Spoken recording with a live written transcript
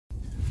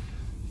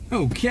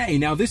Okay,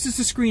 now this is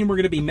the screen we're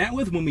going to be met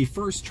with when we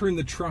first turn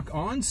the truck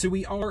on, so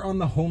we are on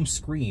the home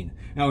screen.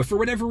 Now, if for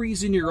whatever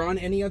reason you're on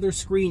any other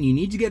screen, you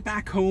need to get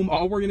back home,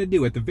 all we're going to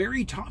do, at the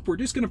very top, we're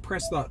just going to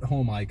press that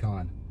home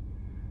icon.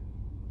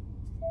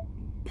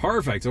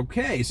 Perfect.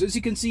 Okay, so as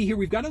you can see here,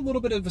 we've got a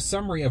little bit of a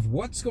summary of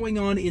what's going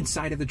on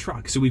inside of the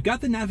truck. So we've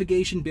got the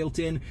navigation built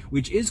in,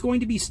 which is going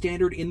to be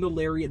standard in the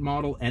Lariat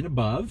model and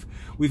above.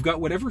 We've got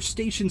whatever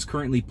station's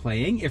currently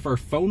playing. If our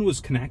phone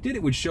was connected,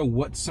 it would show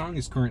what song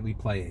is currently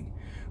playing.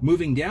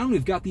 Moving down,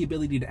 we've got the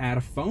ability to add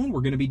a phone.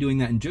 We're going to be doing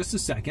that in just a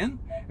second.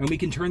 And we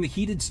can turn the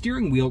heated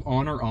steering wheel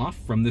on or off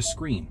from the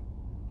screen.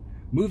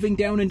 Moving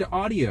down into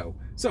audio.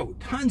 So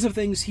tons of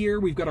things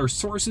here. We've got our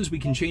sources. We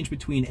can change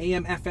between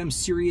AM, FM,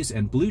 Sirius,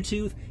 and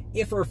Bluetooth.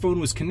 If our phone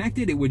was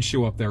connected, it would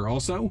show up there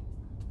also.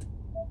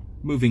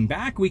 Moving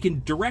back, we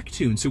can direct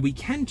tune. So we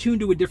can tune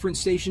to a different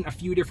station a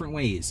few different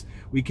ways.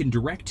 We can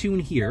direct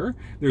tune here.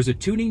 There's a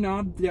tuning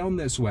knob down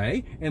this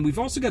way. And we've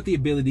also got the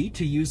ability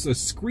to use the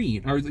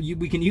screen, or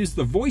we can use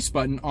the voice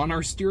button on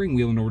our steering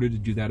wheel in order to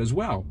do that as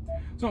well.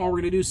 So all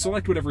we're going to do is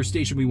select whatever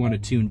station we want to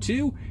tune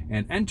to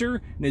and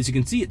enter. And as you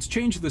can see, it's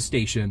changed the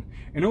station.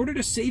 In order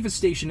to save a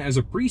station as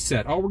a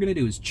preset, all we're going to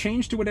do is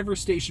change to whatever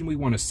station we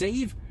want to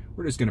save.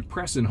 We're just going to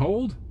press and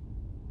hold.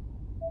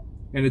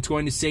 And it's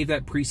going to save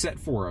that preset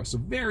for us. So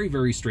very,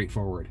 very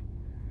straightforward.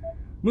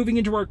 Moving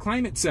into our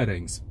climate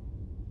settings.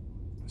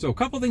 So a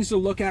couple things to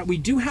look at. We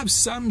do have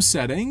some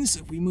settings.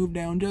 If we move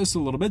down just a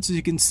little bit, so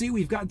you can see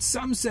we've got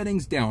some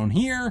settings down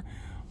here,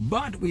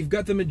 but we've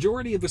got the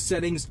majority of the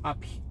settings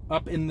up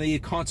in the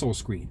console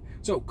screen.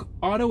 So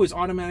auto is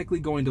automatically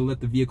going to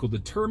let the vehicle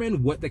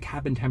determine what the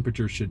cabin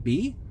temperature should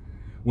be.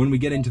 When we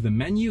get into the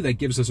menu, that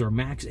gives us our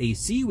max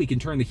AC. We can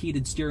turn the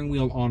heated steering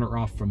wheel on or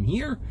off from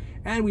here.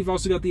 And we've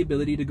also got the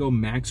ability to go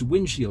max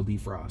windshield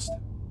defrost.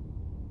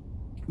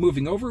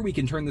 Moving over, we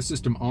can turn the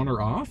system on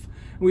or off.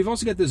 And we've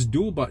also got this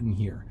dual button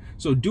here.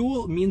 So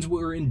dual means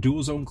we're in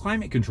dual zone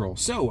climate control.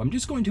 So I'm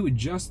just going to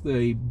adjust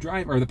the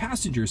driver or the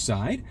passenger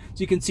side.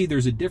 So you can see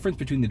there's a difference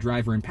between the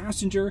driver and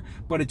passenger,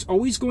 but it's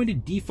always going to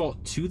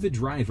default to the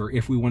driver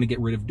if we want to get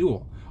rid of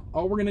dual.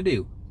 All we're going to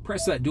do,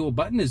 press that dual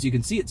button. As you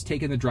can see, it's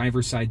taken the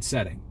driver's side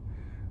setting.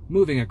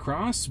 Moving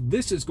across,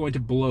 this is going to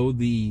blow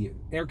the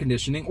air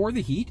conditioning or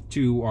the heat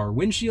to our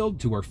windshield,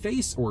 to our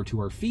face, or to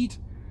our feet.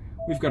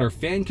 We've got our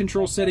fan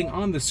control setting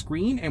on the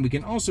screen, and we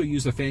can also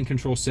use the fan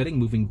control setting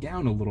moving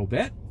down a little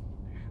bit.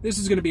 This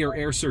is going to be our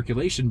air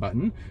circulation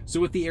button.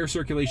 So with the air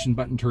circulation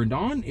button turned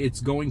on,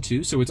 it's going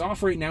to, so it's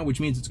off right now, which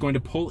means it's going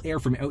to pull air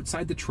from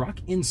outside the truck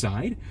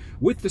inside.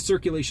 With the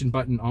circulation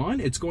button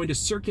on, it's going to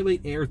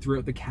circulate air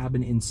throughout the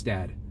cabin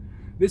instead.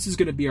 This is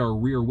going to be our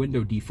rear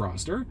window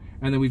defroster.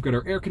 And then we've got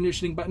our air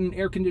conditioning button,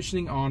 air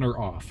conditioning on or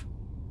off.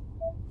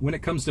 When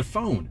it comes to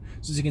phone,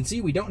 so as you can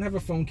see, we don't have a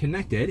phone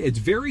connected. It's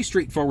very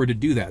straightforward to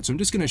do that. So I'm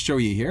just going to show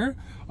you here.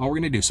 All we're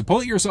going to do, so pull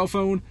out your cell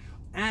phone,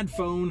 add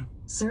phone.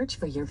 Search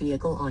for your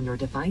vehicle on your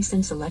device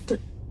and select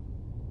it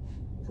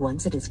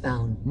once it is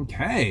found.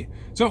 Okay.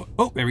 So,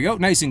 oh, there we go.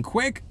 Nice and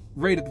quick.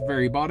 Right at the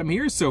very bottom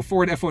here. So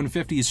Ford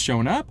F150 is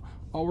shown up.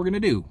 All we're going to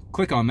do,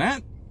 click on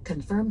that.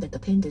 Confirm that the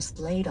pin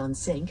displayed on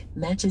Sync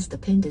matches the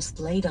pin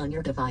displayed on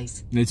your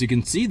device. And as you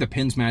can see, the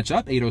pins match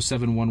up,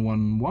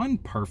 807111,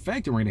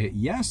 perfect. And we're going to hit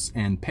yes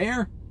and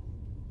pair.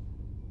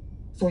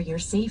 For your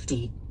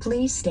safety,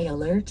 please stay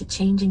alert to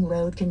changing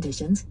road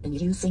conditions and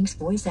use Sync's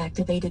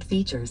voice-activated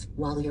features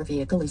while your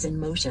vehicle is in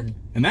motion.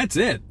 And that's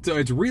it. So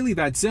it's really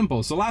that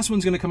simple. So last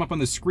one's going to come up on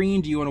the screen.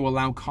 Do you want to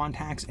allow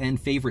contacts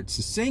and favorites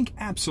to sync?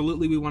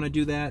 Absolutely, we want to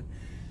do that.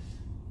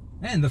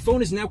 And the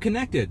phone is now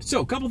connected.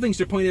 So a couple things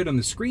to point out on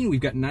the screen. We've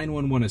got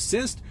 911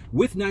 Assist.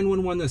 With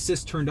 911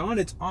 Assist turned on,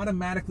 it's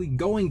automatically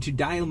going to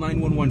dial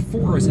 911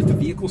 for us if the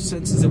vehicle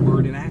senses that we're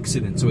in an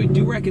accident. So I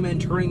do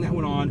recommend turning that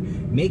one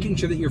on, making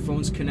sure that your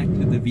phone's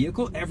connected to the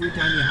vehicle every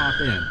time you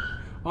hop in.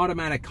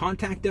 Automatic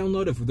contact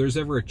download. If there's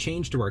ever a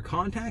change to our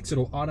contacts,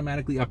 it'll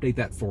automatically update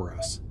that for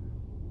us.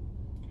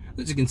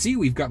 As you can see,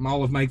 we've got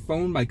all of my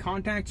phone, my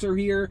contacts are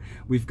here.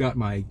 We've got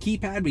my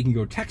keypad, we can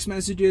go text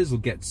messages, we'll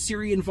get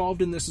Siri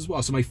involved in this as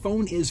well. So my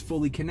phone is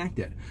fully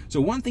connected.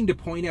 So one thing to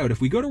point out, if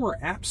we go to our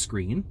app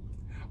screen,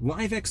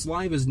 LiveX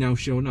Live is now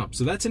shown up.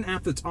 So that's an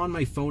app that's on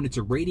my phone. It's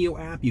a radio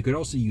app. You could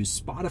also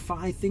use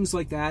Spotify, things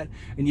like that.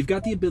 And you've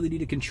got the ability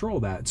to control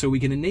that. So we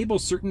can enable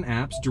certain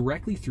apps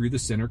directly through the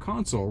center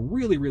console.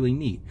 Really, really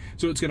neat.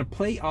 So it's going to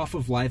play off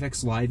of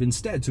LiveX Live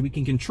instead. So we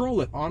can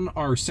control it on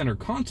our center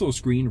console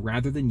screen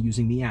rather than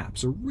using the app.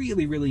 So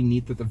really, really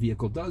neat that the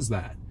vehicle does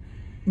that.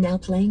 Now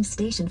playing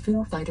Station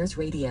Foo Fighters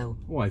Radio.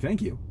 Why,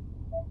 thank you.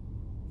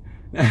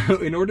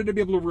 In order to be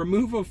able to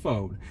remove a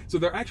phone. So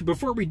there actually,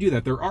 before we do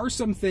that, there are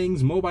some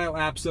things, mobile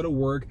apps that'll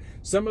work.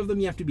 Some of them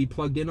you have to be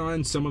plugged in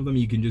on. Some of them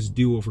you can just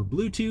do over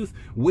Bluetooth.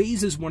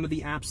 Waze is one of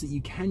the apps that you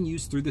can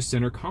use through the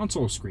center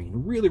console screen.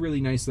 Really,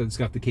 really nice that it's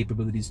got the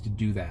capabilities to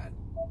do that.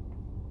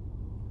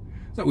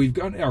 So we've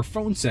got our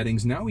phone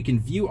settings now. We can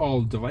view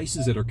all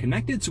devices that are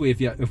connected. So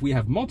if we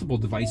have multiple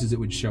devices, it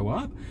would show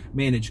up.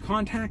 Manage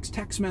contacts,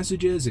 text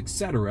messages,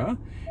 etc.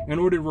 In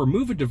order to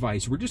remove a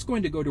device, we're just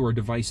going to go to our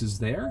devices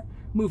there,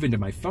 move into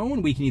my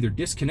phone. We can either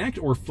disconnect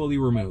or fully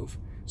remove.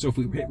 So if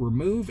we hit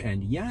remove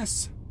and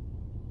yes,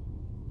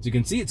 as you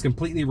can see, it's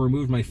completely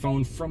removed my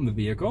phone from the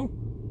vehicle.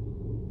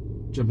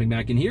 Jumping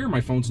back in here, my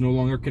phone's no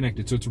longer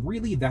connected. So it's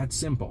really that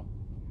simple.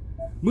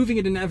 Moving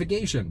into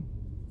navigation.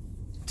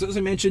 So as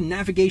I mentioned,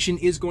 navigation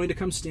is going to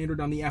come standard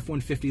on the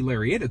F-150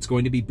 Lariat. It's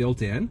going to be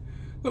built in.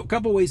 So a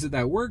couple ways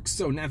that works.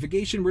 So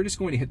navigation, we're just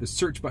going to hit the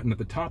search button at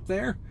the top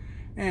there.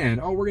 And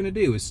all we're going to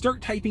do is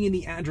start typing in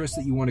the address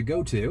that you want to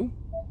go to.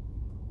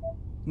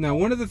 Now,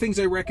 one of the things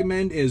I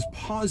recommend is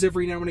pause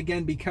every now and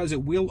again because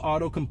it will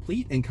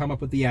autocomplete and come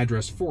up with the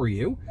address for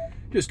you.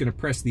 Just going to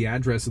press the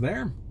address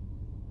there.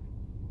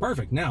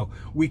 Perfect. Now,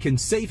 we can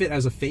save it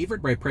as a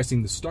favorite by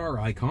pressing the star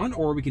icon,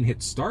 or we can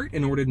hit start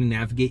in order to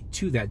navigate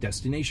to that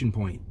destination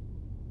point.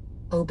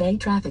 Obey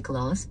traffic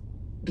laws.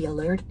 Be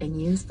alert and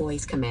use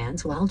voice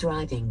commands while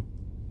driving.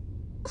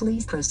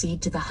 Please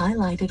proceed to the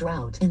highlighted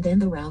route, and then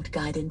the route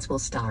guidance will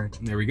start.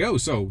 There we go.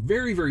 So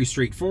very, very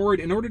straightforward.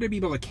 In order to be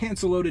able to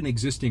cancel out an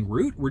existing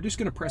route, we're just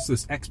going to press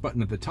this X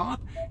button at the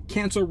top.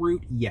 Cancel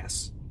route,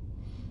 yes.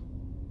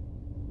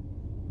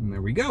 And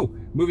there we go.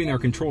 Moving our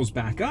controls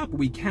back up,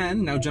 we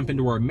can now jump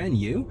into our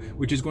menu,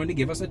 which is going to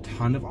give us a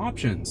ton of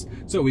options.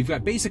 So we've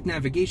got basic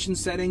navigation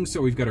settings. So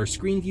we've got our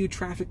screen view,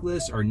 traffic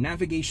list, our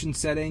navigation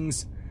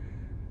settings.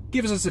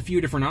 Gives us a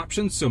few different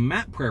options. So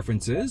map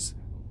preferences.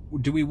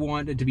 Do we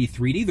want it to be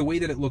 3D the way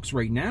that it looks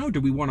right now? Do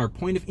we want our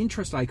point of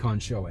interest icon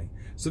showing?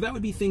 So that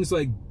would be things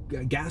like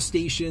gas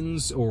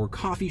stations or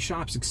coffee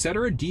shops,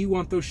 etc. Do you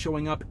want those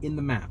showing up in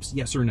the maps?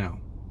 Yes or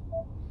no?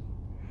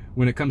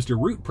 When it comes to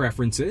route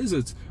preferences,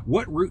 it's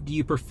what route do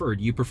you prefer?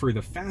 Do you prefer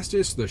the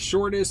fastest, the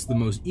shortest, the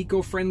most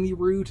eco-friendly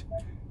route?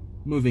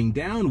 Moving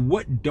down,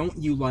 what don't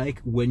you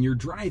like when you're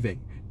driving?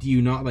 Do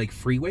you not like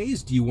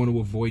freeways? Do you want to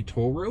avoid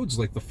toll roads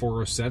like the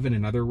 407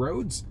 and other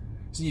roads?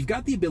 So you've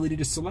got the ability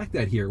to select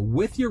that here.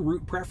 With your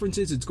route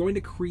preferences, it's going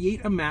to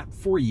create a map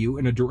for you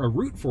and a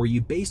route for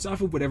you based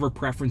off of whatever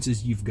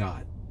preferences you've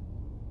got.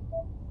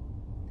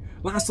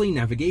 Lastly,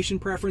 navigation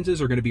preferences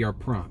are going to be our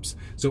prompts.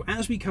 So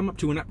as we come up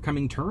to an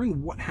upcoming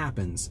turn, what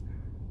happens?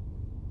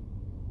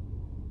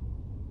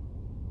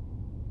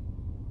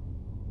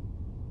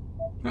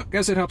 I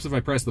guess it helps if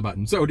I press the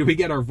button. So do we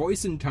get our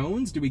voice and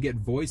tones? Do we get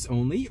voice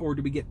only, or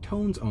do we get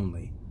tones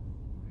only?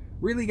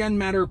 Really, again,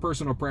 matter of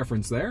personal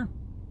preference there.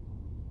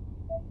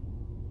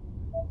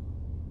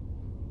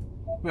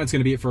 That's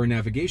going to be it for our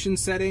navigation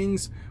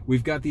settings.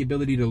 We've got the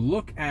ability to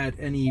look at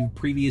any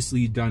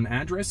previously done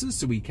addresses,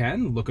 so we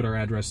can look at our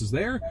addresses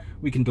there.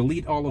 We can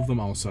delete all of them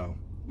also.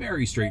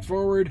 Very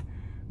straightforward.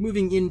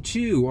 Moving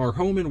into our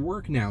home and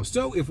work now.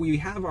 So if we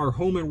have our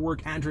home and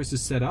work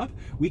addresses set up,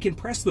 we can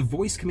press the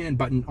voice command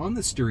button on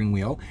the steering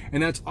wheel,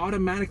 and that's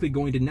automatically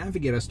going to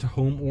navigate us to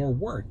home or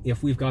work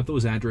if we've got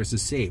those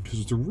addresses saved. So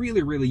it's a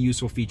really, really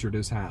useful feature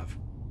to have.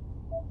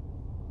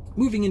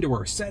 Moving into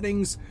our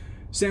settings.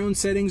 Sound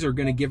settings are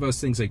going to give us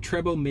things like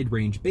treble,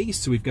 mid-range, bass,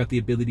 so we've got the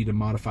ability to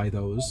modify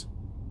those.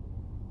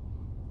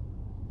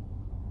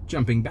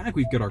 Jumping back,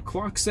 we've got our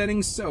clock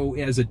settings. So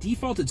as a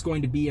default, it's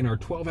going to be in our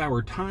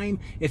 12-hour time.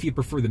 If you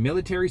prefer the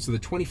military, so the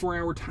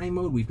 24-hour time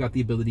mode, we've got the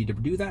ability to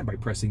do that by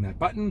pressing that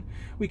button.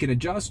 We can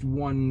adjust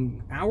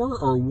 1 hour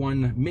or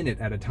 1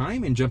 minute at a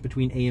time and jump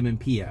between AM and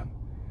PM.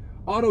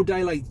 Auto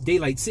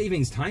daylight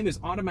savings time is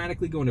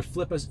automatically going to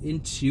flip us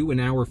into an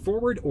hour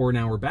forward or an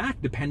hour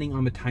back, depending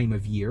on the time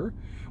of year.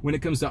 When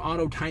it comes to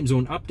auto time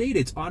zone update,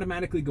 it's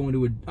automatically going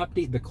to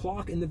update the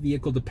clock in the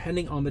vehicle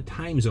depending on the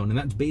time zone, and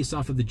that's based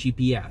off of the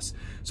GPS.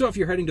 So if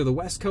you're heading to the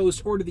West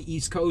Coast or to the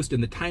East Coast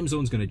and the time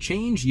zone is going to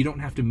change, you don't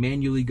have to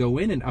manually go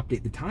in and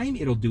update the time,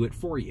 it'll do it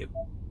for you.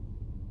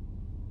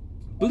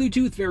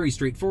 Bluetooth, very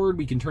straightforward.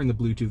 We can turn the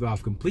Bluetooth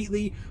off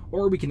completely,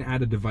 or we can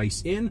add a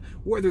device in,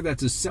 whether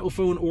that's a cell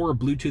phone or a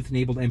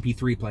Bluetooth-enabled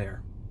MP3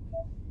 player.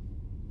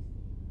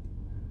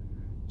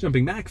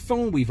 Jumping back,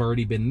 phone, we've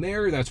already been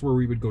there. That's where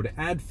we would go to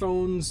add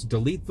phones,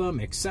 delete them,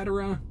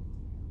 etc.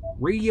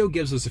 Radio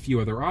gives us a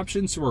few other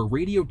options. So our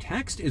radio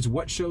text is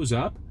what shows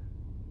up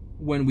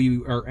when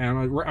we are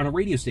on a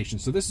radio station.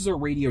 So this is our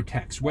radio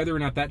text. Whether or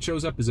not that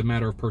shows up is a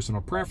matter of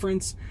personal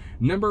preference.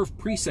 Number of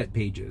preset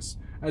pages.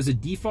 As a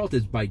default,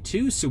 it's by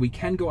 2, so we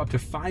can go up to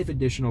 5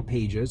 additional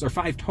pages, or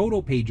 5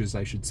 total pages,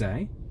 I should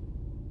say.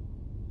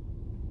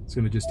 It's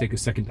going to just take a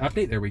second to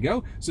update. There we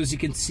go. So as you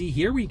can see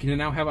here, we can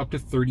now have up to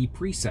 30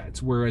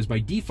 presets, whereas by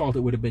default, it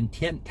would have been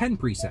 10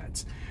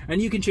 presets.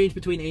 And you can change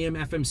between AM,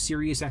 FM,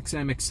 Sirius,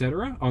 XM,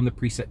 etc. on the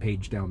preset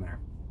page down there.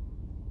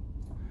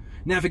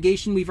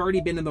 Navigation, we've already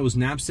been in those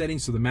nav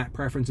settings, so the map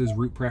preferences,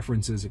 route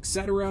preferences,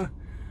 etc.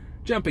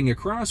 Jumping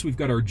across, we've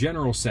got our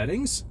general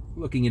settings.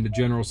 Looking into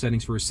general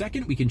settings for a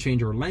second, we can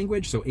change our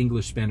language, so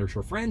English, Spanish,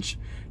 or French,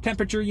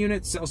 temperature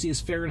units, Celsius,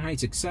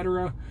 Fahrenheit,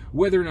 etc.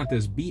 Whether or not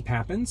this beep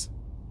happens.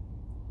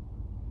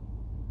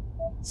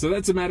 So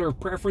that's a matter of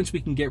preference.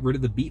 We can get rid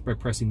of the beep by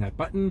pressing that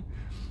button.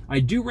 I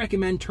do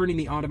recommend turning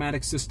the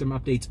automatic system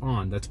updates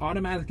on. That's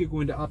automatically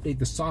going to update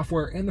the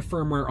software and the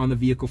firmware on the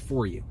vehicle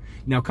for you.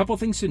 Now, a couple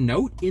things to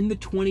note. In the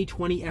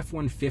 2020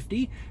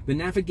 F-150, the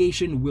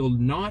navigation will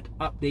not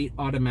update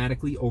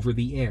automatically over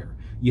the air.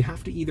 You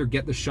have to either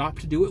get the shop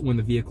to do it when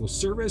the vehicle's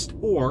serviced,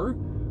 or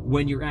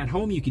when you're at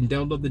home, you can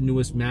download the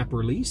newest map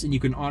release, and you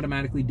can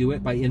automatically do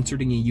it by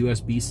inserting a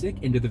USB stick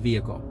into the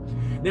vehicle.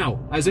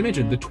 Now, as I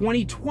mentioned, the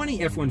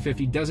 2020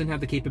 F-150 doesn't have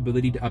the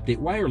capability to update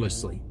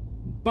wirelessly,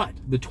 but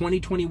the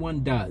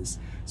 2021 does.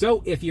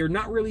 So if you're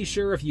not really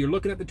sure, if you're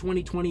looking at the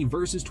 2020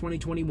 versus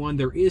 2021,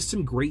 there is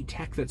some great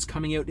tech that's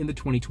coming out in the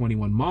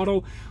 2021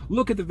 model.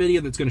 Look at the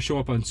video that's going to show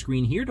up on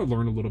screen here to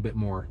learn a little bit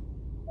more.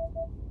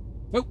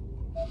 Oh.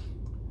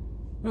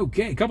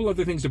 Okay, a couple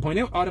other things to point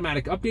out.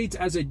 Automatic updates,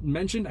 as I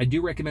mentioned, I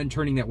do recommend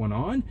turning that one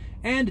on.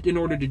 And in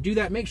order to do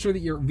that, make sure that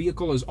your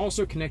vehicle is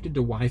also connected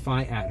to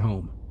Wi-Fi at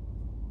home.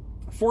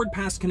 Ford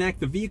Pass Connect,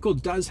 the vehicle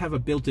does have a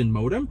built-in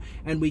modem,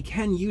 and we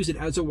can use it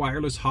as a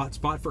wireless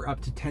hotspot for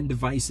up to 10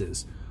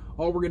 devices.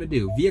 All we're going to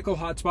do, vehicle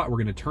hotspot, we're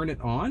going to turn it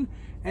on,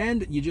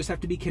 and you just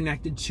have to be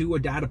connected to a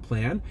data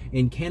plan.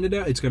 In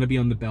Canada, it's going to be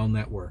on the Bell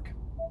network.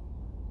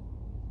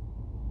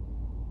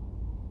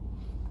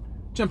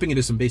 Jumping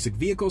into some basic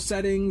vehicle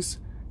settings.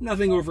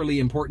 Nothing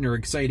overly important or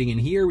exciting in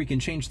here. We can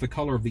change the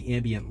color of the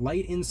ambient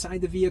light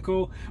inside the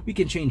vehicle. We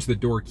can change the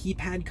door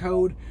keypad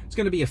code. It's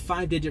going to be a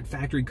 5-digit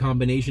factory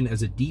combination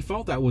as a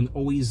default. That one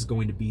always is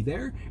going to be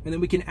there. And then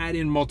we can add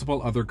in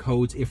multiple other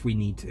codes if we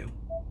need to.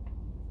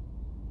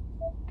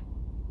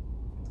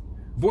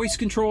 Voice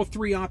control,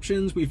 3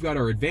 options. We've got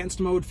our advanced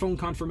mode, phone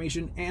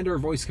confirmation, and our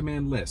voice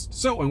command list.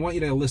 So I want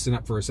you to listen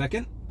up for a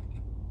second.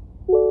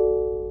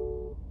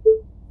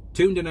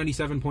 Tune to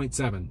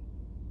 97.7.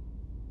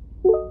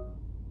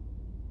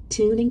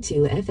 Tuning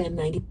to FM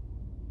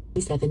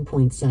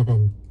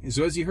 97.7.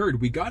 So as you heard,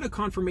 we got a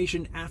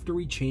confirmation after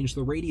we changed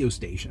the radio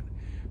station.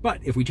 But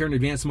if we turn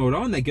advanced mode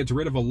on, that gets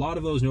rid of a lot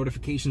of those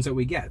notifications that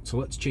we get. So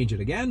let's change it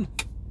again.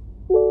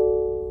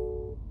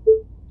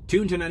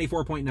 Tune to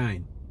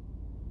 94.9.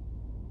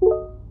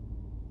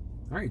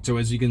 All right, so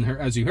as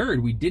you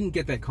heard, we didn't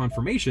get that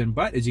confirmation,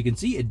 but as you can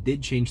see, it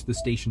did change the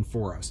station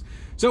for us.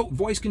 So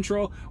voice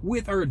control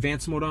with our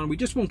advanced mode on, we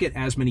just won't get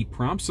as many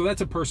prompts, so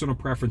that's a personal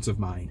preference of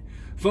mine.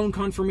 Phone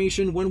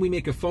confirmation, when we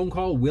make a phone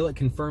call, will it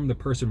confirm the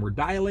person we're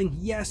dialing?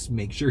 Yes,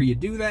 make sure you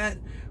do that.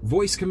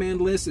 Voice command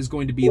list is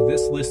going to be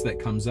this list that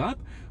comes up.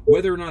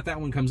 Whether or not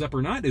that one comes up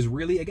or not is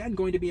really, again,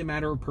 going to be a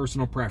matter of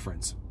personal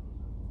preference.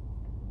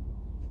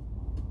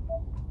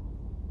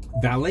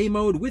 Valet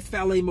mode, with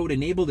valet mode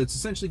enabled, it's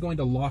essentially going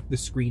to lock the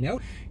screen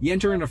out. You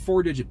enter in a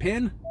 4-digit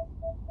PIN,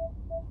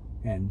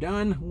 and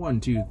done. 1,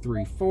 2,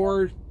 3,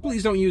 4.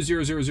 Please don't use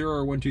 000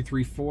 or 1, 2,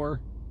 3,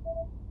 4.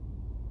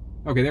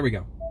 Okay, there we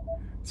go.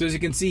 So as you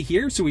can see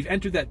here, so we've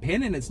entered that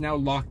PIN and it's now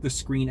locked the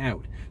screen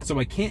out. So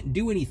I can't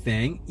do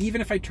anything.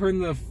 Even if I turn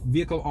the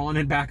vehicle on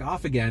and back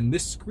off again,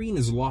 this screen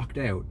is locked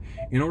out.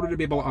 In order to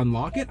be able to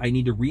unlock it, I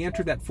need to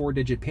re-enter that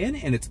 4-digit PIN,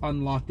 and it's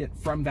unlocked it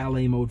from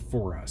valet mode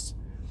for us.